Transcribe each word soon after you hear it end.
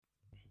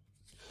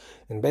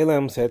And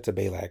Balaam said to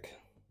Balak,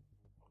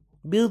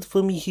 Build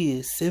for me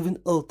here 7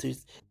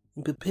 altars,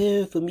 and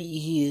prepare for me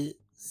here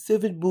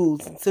 7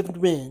 bulls and 7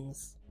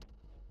 rams.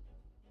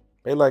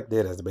 Balak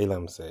did as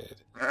Balaam said,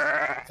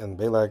 and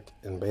Balak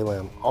and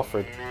Balaam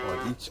offered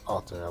on each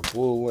altar a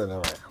bull and a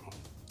ram.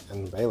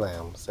 And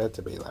Balaam said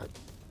to Balak,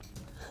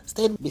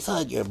 Stand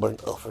beside your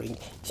burnt offering,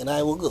 and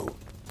I will go.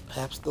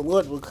 Perhaps the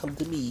Lord will come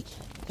to me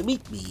to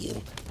meet me,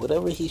 and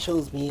whatever he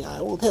shows me,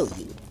 I will tell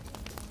you.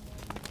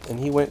 And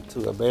he went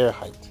to a bare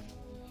height,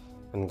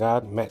 and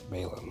God met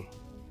Balaam.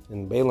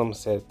 And Balaam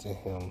said to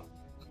him,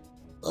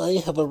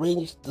 I have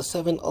arranged the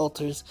 7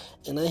 altars,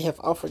 and I have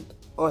offered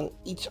on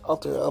each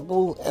altar a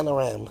bull and a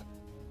ram.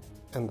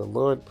 And the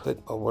Lord put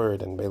a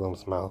word in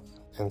Balaam's mouth,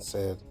 and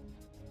said,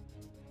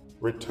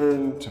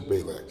 Return to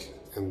Balak,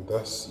 and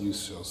thus you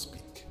shall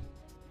speak.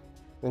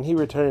 And he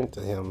returned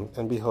to him,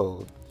 and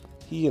behold,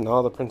 he and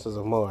all the princes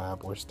of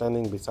Moab were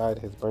standing beside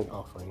his burnt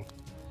offering.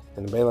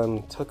 And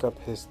Balaam took up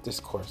his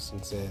discourse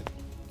and said,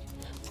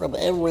 From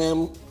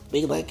Aram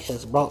Balak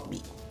has brought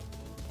me,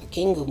 the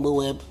king of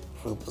Moab,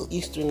 from the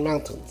eastern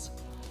mountains.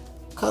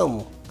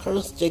 Come,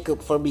 curse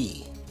Jacob for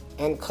me,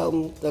 and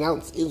come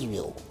denounce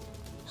Israel.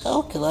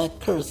 How can I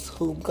curse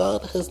whom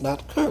God has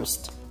not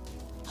cursed?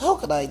 How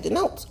can I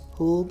denounce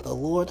whom the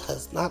Lord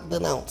has not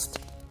denounced?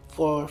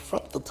 For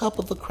from the top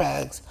of the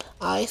crags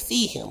I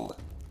see him,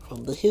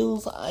 from the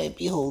hills I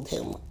behold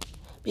him.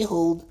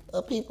 Behold,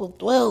 a people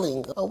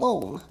dwelling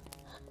alone,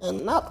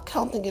 and not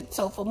counting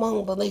itself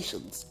among the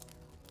nations.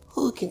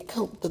 Who can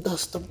count the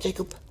dust of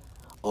Jacob,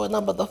 or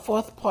number the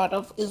 4th part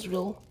of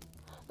Israel?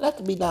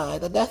 Let me die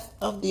the death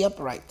of the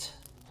upright,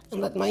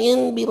 and let my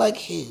end be like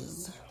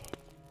his.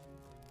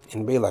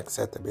 And Balak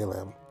said to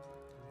Balaam,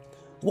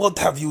 What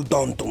have you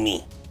done to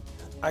me?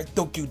 I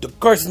took you to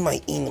curse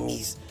my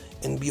enemies,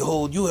 and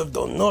behold, you have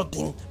done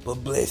nothing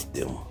but bless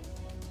them.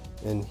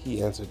 And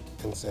he answered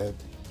and said,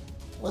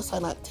 Must I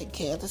not take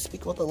care to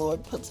speak what the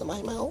Lord puts in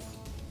my mouth?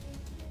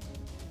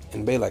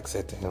 And Balak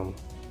said to him,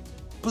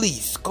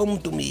 Please come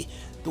to me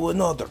to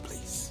another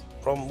place,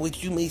 from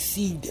which you may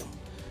see them.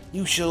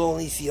 You shall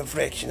only see a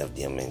fraction of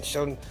them, and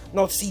shall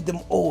not see them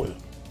all.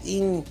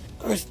 Then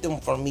curse them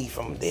for me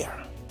from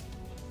there.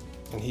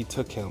 And he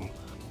took him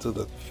to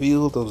the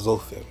field of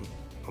Zophim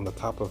on the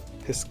top of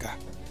Pisgah,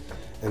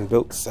 and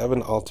built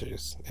 7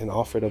 altars, and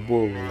offered a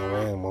bull and a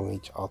ram on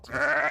each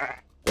altar.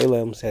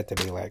 Balaam said to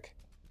Balak,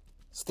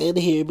 Stand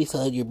here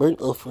beside your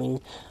burnt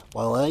offering,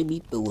 while I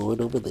meet the Lord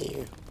over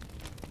there.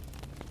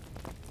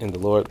 And the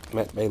Lord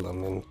met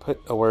Balaam, and put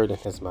a word in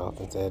his mouth,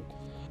 and said,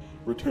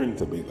 Return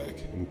to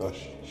Balak, and thus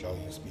shall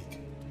you speak.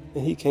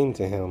 And he came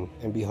to him,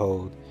 and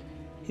behold,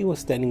 he was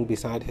standing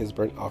beside his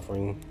burnt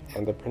offering,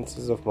 and the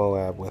princes of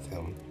Moab with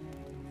him.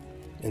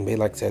 And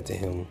Balak said to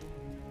him,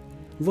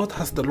 What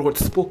has the Lord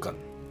spoken?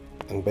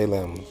 And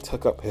Balaam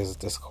took up his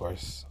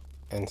discourse,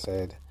 and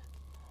said,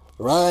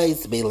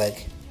 Rise,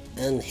 Balak,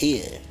 and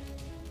hear.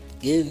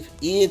 Give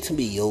ear to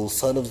me, O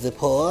son of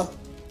Zippor.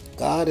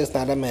 God is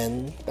not a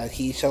man that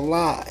he shall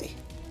lie,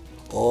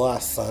 or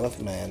a son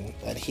of man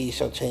that he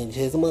shall change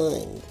his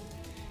mind.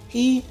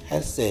 He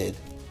has said,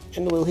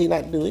 and will he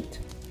not do it?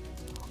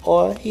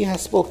 Or he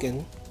has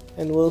spoken,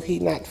 and will he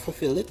not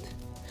fulfill it?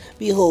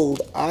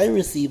 Behold, I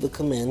receive a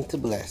command to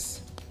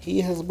bless.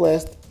 He has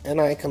blessed,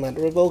 and I cannot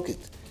revoke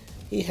it.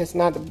 He has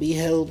not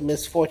beheld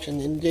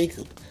misfortune in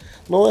Jacob,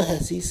 nor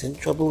has he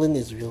sent trouble in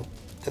Israel.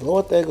 The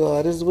Lord their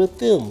God is with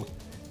them,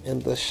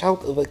 and the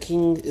shout of a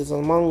king is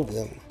among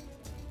them.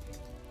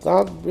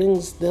 God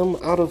brings them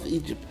out of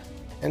Egypt,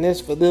 and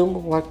is for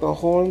them like the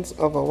horns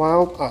of a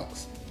wild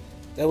ox.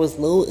 There was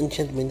no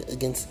enchantment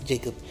against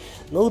Jacob,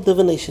 no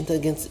divination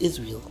against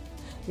Israel.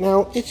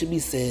 Now it should be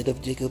said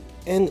of Jacob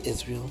and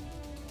Israel,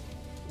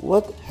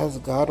 What has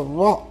God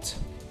wrought?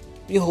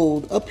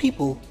 Behold, a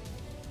people.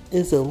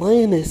 As a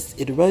lioness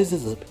it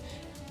rises up,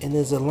 and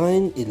as a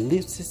lion it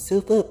lifts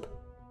itself up.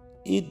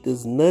 It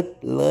does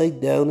not lie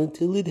down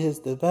until it has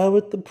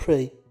devoured the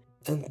prey,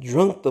 and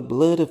drunk the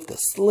blood of the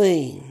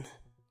slain.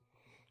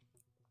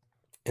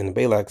 And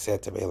Balak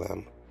said to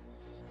Balaam,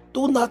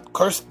 Do not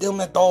curse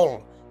them at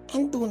all,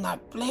 and do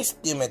not bless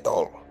them at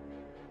all.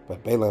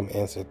 But Balaam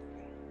answered,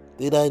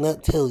 Did I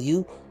not tell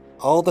you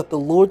all that the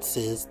Lord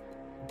says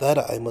that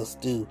I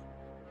must do?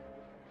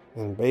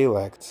 And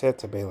Balak said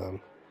to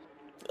Balaam,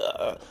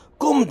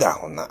 Come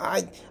down,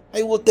 I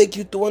will take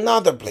you to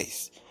another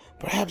place.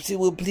 Perhaps it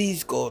will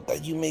please God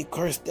that you may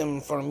curse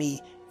them for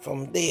me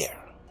from there.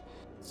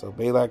 So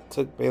Balak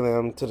took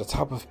Balaam to the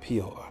top of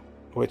Peor,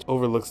 which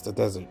overlooks the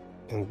desert.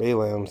 And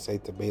Balaam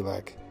said to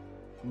Balak,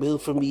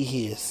 Build for me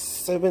here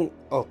 7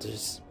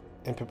 altars,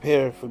 and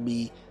prepare for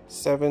me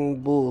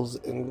 7 bulls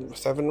and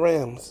 7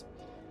 rams.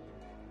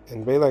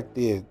 And Balak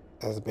did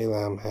as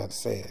Balaam had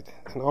said,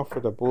 and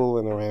offered a bull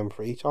and a ram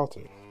for each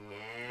altar.